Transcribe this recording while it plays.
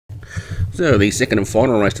So the second and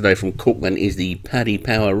final race today from Cookman is the Paddy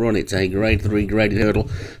Power Run. It's a grade 3 graded hurdle,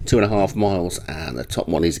 2.5 miles, and the top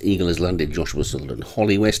one is Eagle has landed, Joshua Sutherland,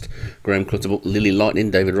 Holly West, Graham Clutterbuck, Lily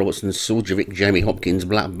Lightning, David Robertson, Suljovic, Jamie Hopkins,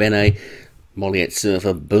 Black Benet, Molliet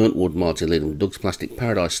Surfer, Burntwood, Martin Lidham, Doug's Plastic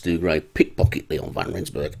Paradise, Stu Gray, Pickpocket, Leon Van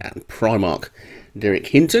Rensburg, and Primark, Derek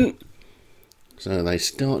Hinton. So they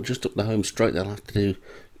start just up the home straight. They'll have to do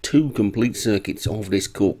 2 complete circuits of this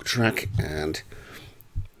cork track, and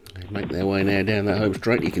they make their way now down that home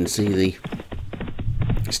straight. You can see the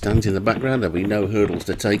stands in the background. There'll be no hurdles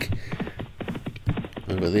to take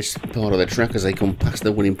over this part of the track as they come past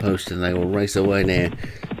the winning post, and they will race away now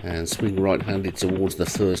and swing right-handed towards the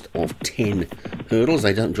first of 10 hurdles.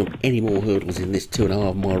 They don't jump any more hurdles in this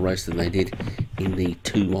 2.5 mile race than they did in the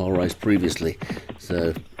 2 mile race previously.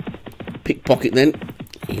 So Pickpocket then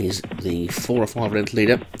is the 4 or 5 length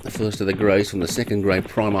leader, the first of the greys from the second grey.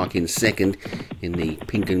 Primark in second in the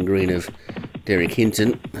pink and green of Derek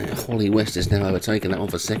Hinton. Holly West has now overtaken that one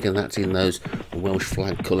for second. That's in those Welsh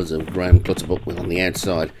flag colours of Graham Clutterbuck, with on the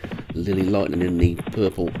outside Lily Lightning in the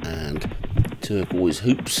purple and turquoise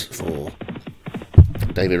hoops for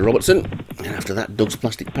David Robertson. And after that, Doug's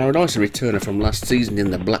Plastic Paradise, a returner from last season,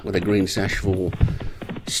 in the black with a green sash for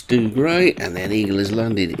Stu Gray, and then Eagle has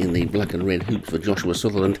landed in the black and red hoops for Joshua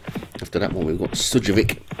Sutherland. After that one, we've got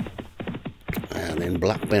Suljovic, and then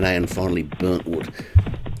Black Benet, and finally Burntwood.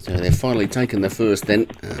 So they've finally taken the first then,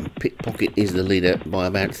 and Pickpocket is the leader by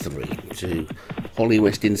about 3 to Holly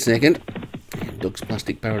West in second. And Doug's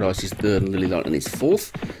Plastic Paradise is third, and Lily Lightning is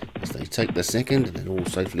fourth as they take the second, and then all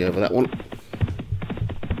safely over that one.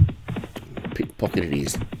 Pickpocket it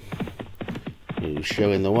is, who's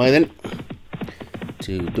showing the way then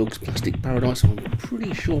to Doug's Plastic Paradise. I'm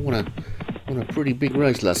pretty sure won a pretty big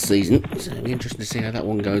race last season, so it'll be interesting to see how that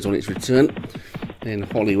one goes on its return. Then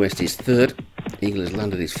Holly West is third, Eagle has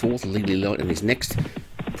landed his fourth, Lily Lightning is next,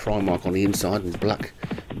 Primark on the inside, and Black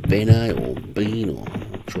Benet or Bean, or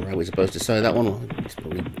I'm not sure how we're supposed to say that one. It's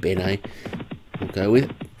probably Benet we'll go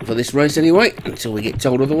with for this race anyway, until we get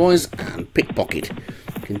told otherwise. And Pickpocket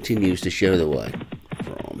continues to show the way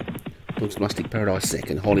from Doug's Plastic Paradise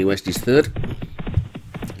second, Holly West is third,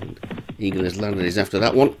 and Eagle has landed his after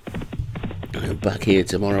that one. And back here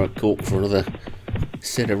tomorrow at Cork for another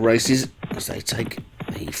set of races as they take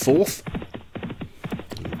the fourth.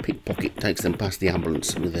 And Pickpocket takes them past the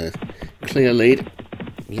ambulance with a clear lead,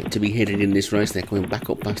 yet to be headed in this race. They're coming back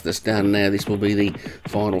up past the stand now. This will be the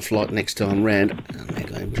final flight next time round, and they're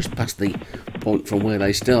going just past the point from where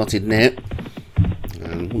they started now.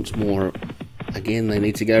 And once more, again, they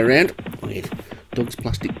need to go around with Doug's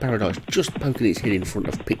Plastic Paradise just poking its head in front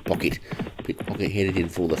of Pickpocket. Pickpocket headed in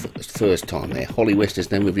for the first time there. Holly West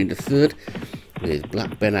has now moved into third with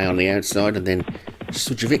Black Benet on the outside, and then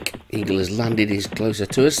Suljovic. Eagle has landed, is closer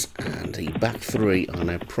to us, and the back 3 are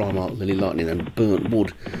now Primark, Lily Lightning, and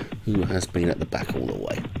Burntwood, who has been at the back all the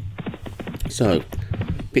way. So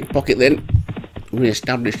Pickpocket then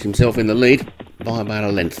re-established himself in the lead by about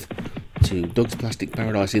a length to Doug's Plastic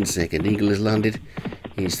Paradise in second. Eagle has landed,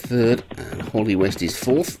 he's third, and Holly West is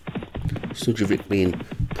fourth. Suljovic being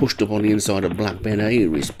pushed up on the inside of Black Benet, who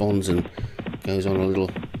responds and goes on a little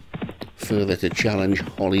further to challenge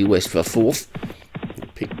Holly West for fourth.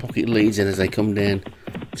 Pickpocket leads, and as they come down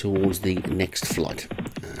towards the next flight,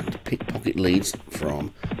 and Pickpocket leads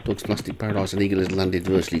from Doug's Plastic Paradise, and Eagle has landed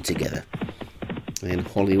virtually together. Then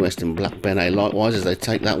Holly West and Black Benet likewise as they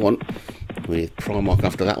take that one, with Primark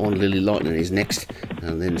after that one. Lily Lightning is next,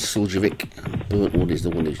 and then Suljovic, and Burntwood is the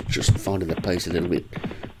one who's just finding the pace a little bit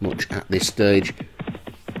much at this stage.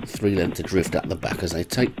 3 lengths adrift at the back as they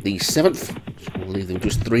take the 7th. We'll leave them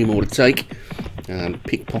just 3 more to take, and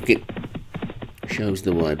Pickpocket shows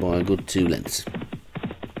the way by a good 2 lengths.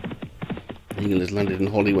 Eagle has landed and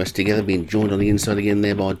Holly West together, being joined on the inside again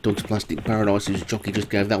there by Doug's Plastic Paradise, whose jockey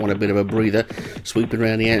just gave that one a bit of a breather. Sweeping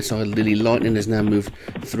around the outside, Lily Lightning has now moved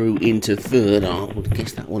through into third. I would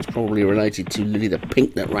guess that one's probably related to Lily the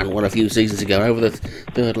Pink that ran one a few seasons ago. Over the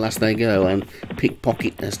third last they go, and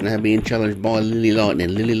Pickpocket has now been challenged by Lily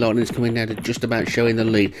Lightning. Lily Lightning's coming down to just about showing the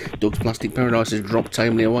lead. Doug's Plastic Paradise has dropped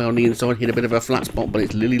tamely away on the inside, hit a bit of a flat spot, but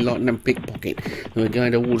it's Lily Lightning and Pickpocket who are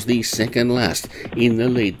going towards the second last in the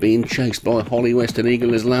lead, being chased by Holly West, and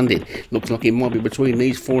Eagle has landed. Looks like it might be between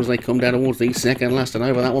these 4 as they come down towards the second last, and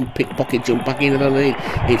over that one Pickpocket jumped back into the lead.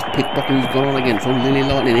 It's Pickpocket who's gone on again from Lily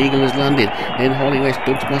Lightning. Eagle has landed, then Holly West,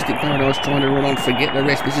 Doug's Plastic Paradise trying to run on, forget the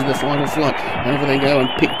rest. This is the final flight. Over they go, and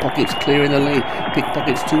Pickpocket's clearing the lead.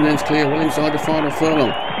 Pickpocket's 2 lengths clear, well inside the final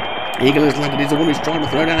furlong. Eagle has landed. Is the one who's trying to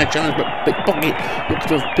throw down a challenge, but Pickpocket looks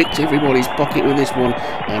to have picked everybody's pocket with this one,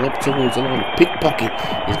 and up towards the line. Pickpocket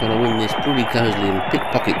is going to win this pretty cosily, and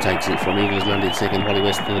Pickpocket takes it from Eagle has landed second. Holly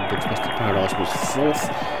West third. Doug's Plastic Paradise was fourth,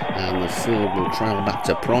 and the field will trail back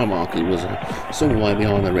to Primark, who was some way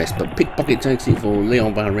behind the rest, but Pickpocket takes it for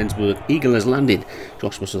Leon Van Rensburg. Eagle has landed.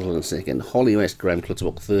 Joshua Sutherland second. Holly West, Graham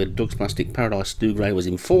Clutterbuck third. Doug's Plastic Paradise, Stu Gray was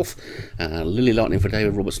in fourth. Lily Lightning for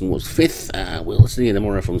David Robertson was fifth. We'll see you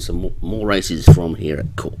tomorrow from some more races from here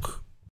at Cork.